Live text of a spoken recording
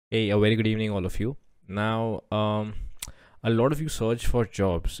Hey, a very good evening, all of you. Now, a lot of you search for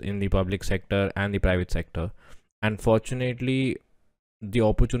jobs in the public sector and the private sector. Unfortunately, the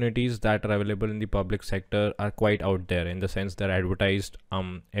opportunities that are available in the public sector are quite out there in the sense they're advertised.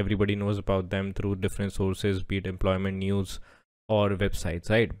 Everybody knows about them through different sources, be it employment news or websites,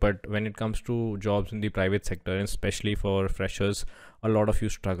 right? But when it comes to jobs in the private sector, and especially for freshers, a lot of you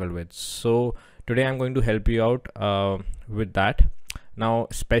struggle with. So today I'm going to help you out with that. Now,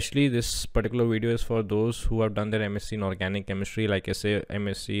 especially this particular video is for those who have done their MSc in organic chemistry. Like I say,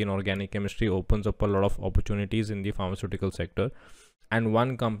 MSc in organic chemistry opens up a lot of opportunities in the pharmaceutical sector, and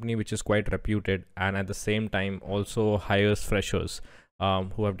one company which is quite reputed and at the same time also hires freshers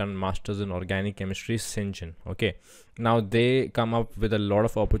who have done masters in organic chemistry, Syngene. Okay, now they come up with a lot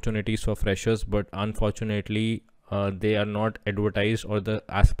of opportunities for freshers, but unfortunately they are not advertised, or the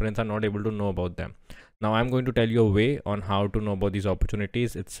aspirants are not able to know about them. Now I'm going to tell you a way on how to know about these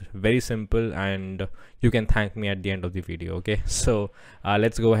opportunities. It's very simple and you can thank me at the end of the video. Okay, so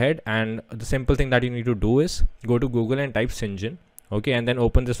let's go ahead, and the simple thing that you need to do is go to Google and type Syngene. Okay, and then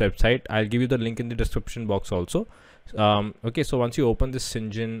open this website. I'll give you the link in the description box also. Okay, so once you open this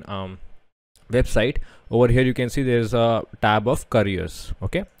Syngene website, over here you can see there's a tab of careers.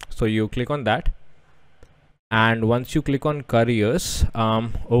 Okay, so you click on that, and once you click on careers,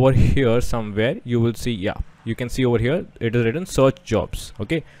 over here somewhere you will see, yeah, you can see over here it is written search jobs.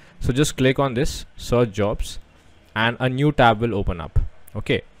 Okay, so just click on this search jobs and a new tab will open up.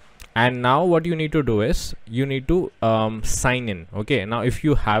 Okay, and now what you need to do is you need to sign in. Okay, now if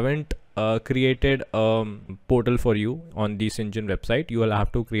you haven't created a portal for you on the Syngene website, you will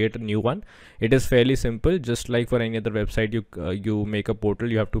have to create a new one. It is fairly simple, just like for any other website. You make a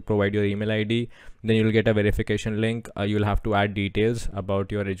portal, you have to provide your email ID, then you'll get a verification link. You'll have to add details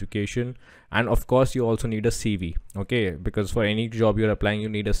about your education, and of course you also need a CV. Okay, because for any job you're applying you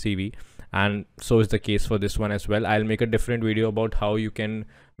need a CV, and so is the case for this one as well. I'll make a different video about how you can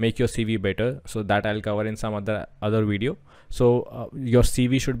make your CV better, so that I'll cover in some other video. So your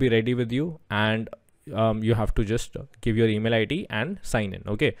CV should be ready with you, and you have to just give your email ID and sign in.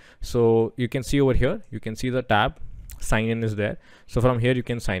 Okay, so you can see over here, you can see the tab sign in is there. So from here you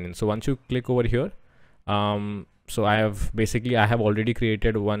can sign in. So once you click over here, so I have already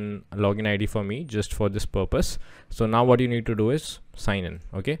created one login ID for me just for this purpose. So now what you need to do is sign in.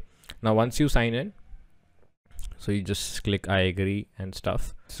 Okay, now once you sign in, so you just click I agree and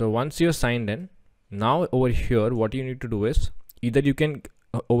stuff. So once you're signed in, now over here what you need to do is either you can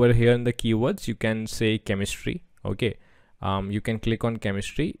over here in the keywords you can say chemistry. Okay, you can click on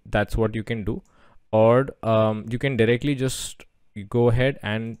chemistry, that's what you can do, or you can directly just go ahead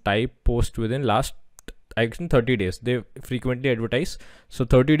and type post within last, I think, 30 days. They frequently advertise, so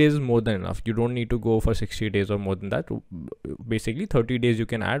 30 days is more than enough. You don't need to go for 60 days or more than that. Basically 30 days you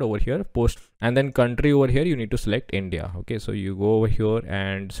can add over here, post, and then country over here you need to select India. Okay, so you go over here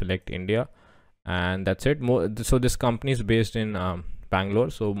and select India, and that's it. So this company is based in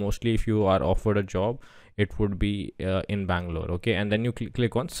Bangalore, so mostly if you are offered a job it would be in Bangalore. Okay, and then you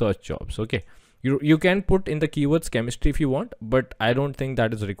click on search jobs. Okay, you can put in the keywords chemistry if you want, but I don't think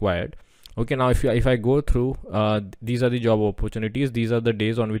that is required. Okay, now if I go through, these are the job opportunities, these are the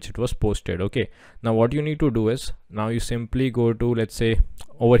days on which it was posted. Okay, now what you need to do is, now you simply go to, let's say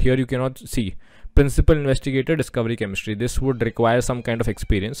over here you cannot see principal investigator discovery chemistry. This would require some kind of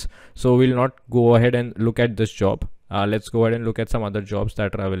experience, so we'll not go ahead and look at this job. Let's go ahead and look at some other jobs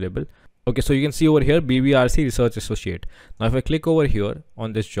that are available. Okay, so you can see over here BBRC research associate. Now if I click over here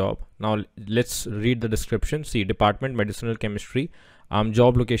on this job, now let's read the description. See, department medicinal chemistry,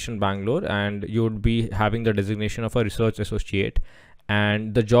 job location Bangalore, and you would be having the designation of a research associate,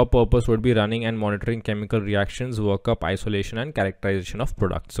 and the job purpose would be running and monitoring chemical reactions, workup, isolation and characterization of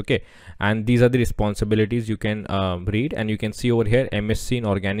products. Okay, and these are the responsibilities you can read, and you can see over here MSc in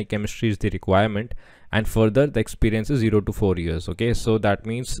organic chemistry is the requirement, and further the experience is 0 to 4 years. Okay, so that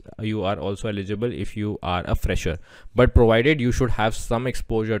means you are also eligible if you are a fresher, but provided you should have some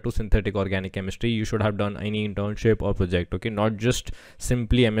exposure to synthetic organic chemistry. You should have done any internship or project. Okay, not just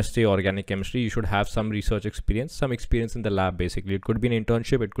simply MSc organic chemistry. You should have some research experience, some experience in the lab. Basically it could be an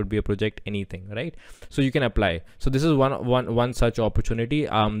internship, it could be a project, anything, right? So you can apply. So this is one such opportunity.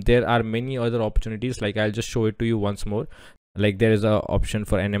 There are many other opportunities, like I'll just show it to you once more. Like there is a option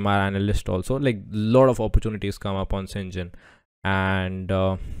for NMR analyst also. Like lot of opportunities come up on Syngene, and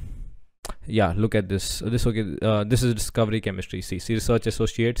yeah, look at this. Okay, this is discovery chemistry. See research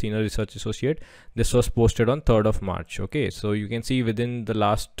associate, senior research associate. This was posted on 3rd of March. Okay, so you can see within the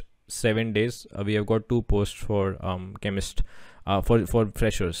last 7 days we have got 2 posts for chemist, for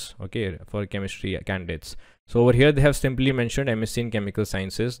freshers. Okay, for chemistry candidates. So over here they have simply mentioned MSc in chemical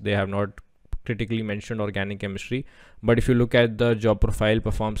sciences. They have not critically mentioned organic chemistry. But if you look at the job profile,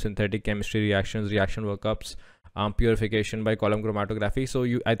 perform synthetic chemistry reactions, reaction workups, purification by column chromatography. So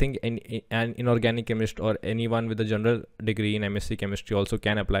I think an inorganic chemist or anyone with a general degree in MSc chemistry also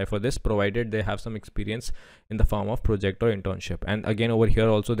can apply for this, provided they have some experience in the form of project or internship. And again over here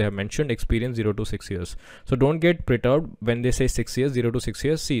also they have mentioned experience 0 to 6 years. So don't get perturbed when they say 6 years, 0 to 6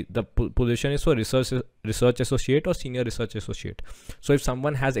 years. See, the position is for research associate or senior research associate. So if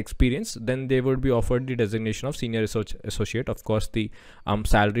someone has experience, then they would be offered the designation of senior research associate. Of course the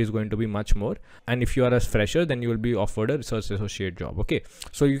salary is going to be much more, and if you are a fresher, then you will be offered a research associate job. Okay,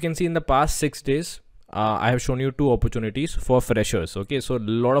 so you can see in the past 6 days I have shown you 2 opportunities for freshers. Okay, so a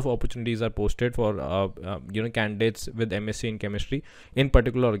lot of opportunities are posted for candidates with MSc in chemistry, in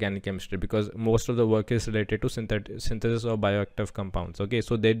particular organic chemistry, because most of the work is related to synthesis of bioactive compounds. Okay,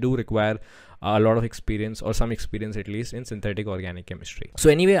 so they do require a lot of experience, or some experience at least, in synthetic organic chemistry. So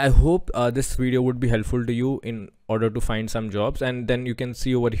anyway, I hope this video would be helpful to you in order to find some jobs. And then you can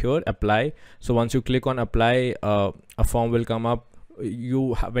see over here apply. So once you click on apply, a form will come up.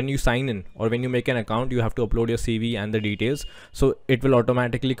 When you sign in or when you make an account, you have to upload your CV and the details, so it will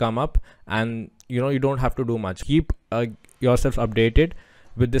automatically come up, and you don't have to do much. Keep yourself updated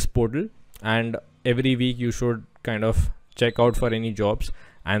with this portal, and every week you should kind of check out for any jobs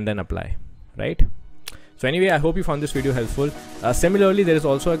and then apply, right? So anyway, I hope you found this video helpful. Similarly, there is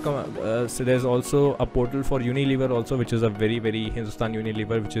also a portal for Unilever also, which is a very Hindustan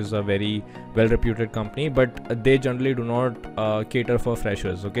Unilever, which is a very well-reputed company, but they generally do not cater for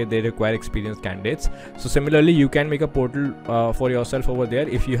freshers. Okay, they require experienced candidates. So similarly, you can make a portal for yourself over there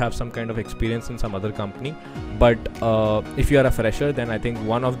if you have some kind of experience in some other company. But if you are a fresher, then I think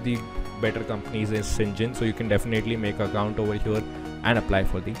one of the better companies is Syngin. So you can definitely make an account over here and apply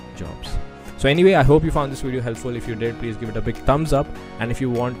for the jobs. So anyway, I hope you found this video helpful. If you did, please give it a big thumbs up, and if you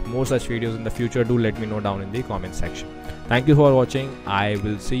want more such videos in the future, do let me know down in the comment section. Thank you for watching. I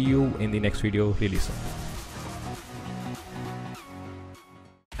will see you in the next video really soon.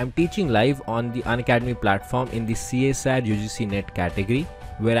 I'm teaching live on the Unacademy platform in the CSIR UGC NET category,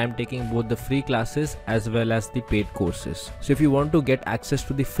 where I'm taking both the free classes as well as the paid courses. So if you want to get access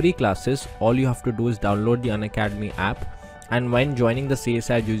to the free classes, all you have to do is download the Unacademy app. And when joining the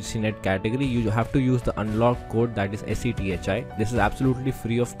CSIR UGC NET category, you have to use the unlock code, that is SETHI. This is absolutely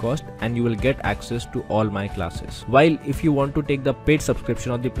free of cost, and you will get access to all my classes. While if you want to take the paid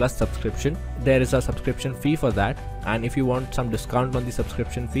subscription or the plus subscription, there is a subscription fee for that. And if you want some discount on the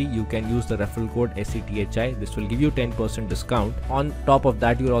subscription fee, you can use the referral code SETHI. This will give you 10% discount. On top of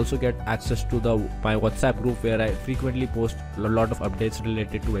that, you will also get access to my WhatsApp group, where I frequently post a lot of updates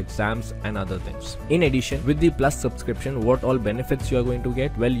related to exams and other things. In addition, with the plus subscription, what all benefits you are going to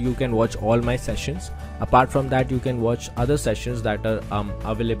get? Well, you can watch all my sessions. Apart from that, you can watch other sessions that are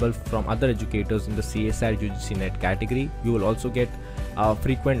available from other educators in the CSIR UGC NET category. You will also get a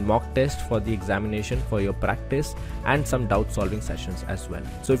frequent mock test for the examination for your practice, and some doubt solving sessions as well.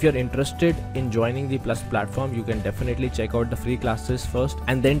 So if you're interested in joining the plus platform, you can definitely check out the free classes first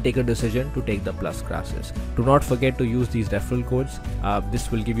and then take a decision to take the plus classes. Do not forget to use these referral codes. This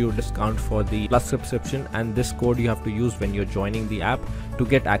will give you a discount for the plus subscription, and this code you have to use when you're joining the app to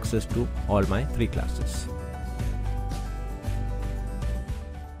get access to all my free classes.